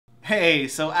Hey,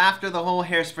 so after the whole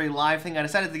Hairspray live thing, I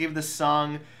decided to give this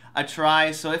song a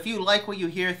try. So if you like what you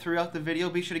hear throughout the video,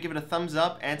 be sure to give it a thumbs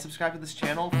up and subscribe to this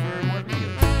channel for more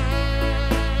videos.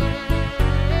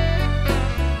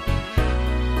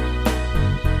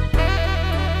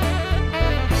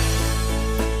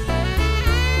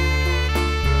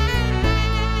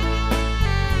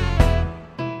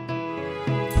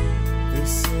 They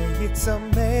say it's a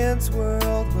man's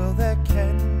world, well that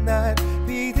cannot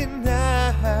be denied.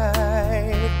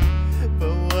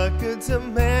 But what good's a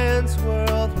man's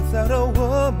world without a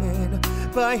woman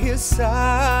by his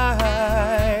side?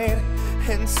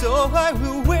 And so I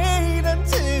will wait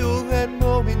until that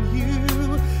moment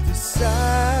you decide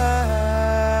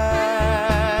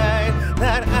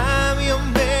that I'm your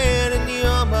man and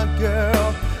you're my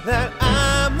girl, that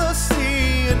I'm the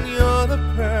sea and you're the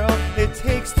pearl. It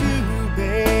takes two,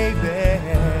 baby,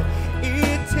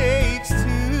 it takes two.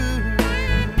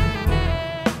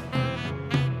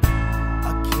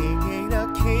 A king ain't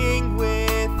a king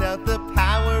without the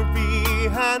power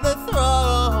behind the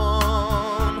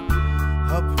throne.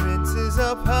 A prince is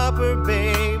a pauper,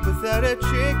 babe, without a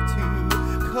chick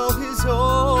to call his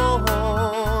own.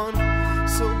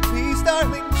 So please,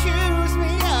 darling, choose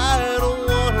me, I don't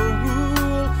wanna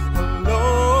rule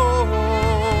alone.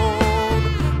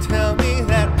 Tell me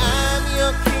that I'm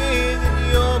your king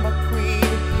and you're my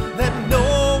queen, that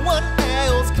no one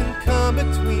else can come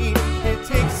between. It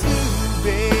takes two,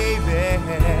 baby,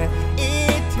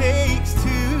 it takes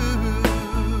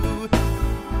two.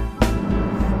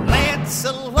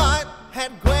 Lancelot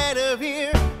had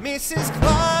Guinevere, Mrs.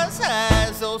 Claus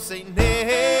has old Saint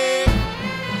Nick.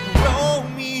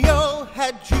 Romeo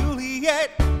had Juliet,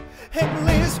 and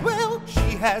Liz, well,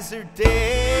 she has her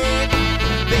dick.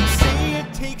 They say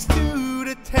it takes two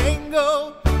to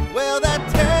tango, well, that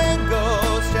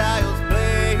tango's child's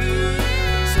play.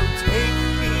 So take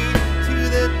me to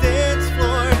the dance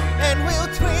floor and we'll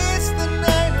twist the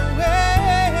night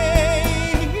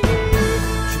away.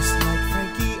 Just like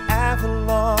Frankie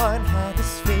Avalon had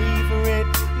his favorite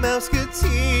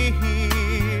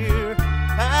Mouseketeer,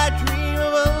 I dream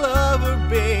of a lover,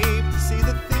 babe, to say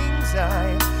the things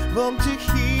I long to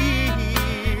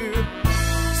hear.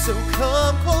 So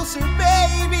come closer,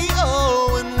 baby,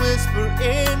 oh, and whisper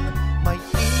in my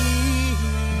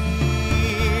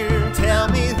ear. Tell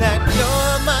me that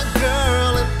you're my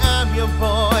girl and I'm your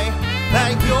boy,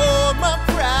 that you're my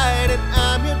pride and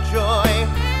I'm your joy,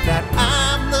 that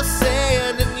I'm the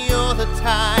sand and you're the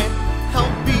tide.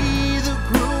 I'll be the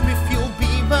groom if you'll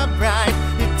be my bride.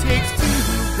 It takes two,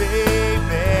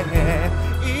 baby,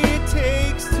 it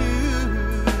takes two.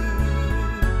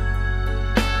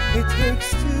 It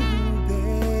takes two,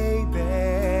 baby.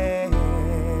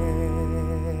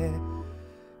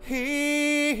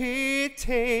 It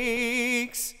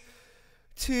takes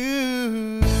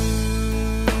two.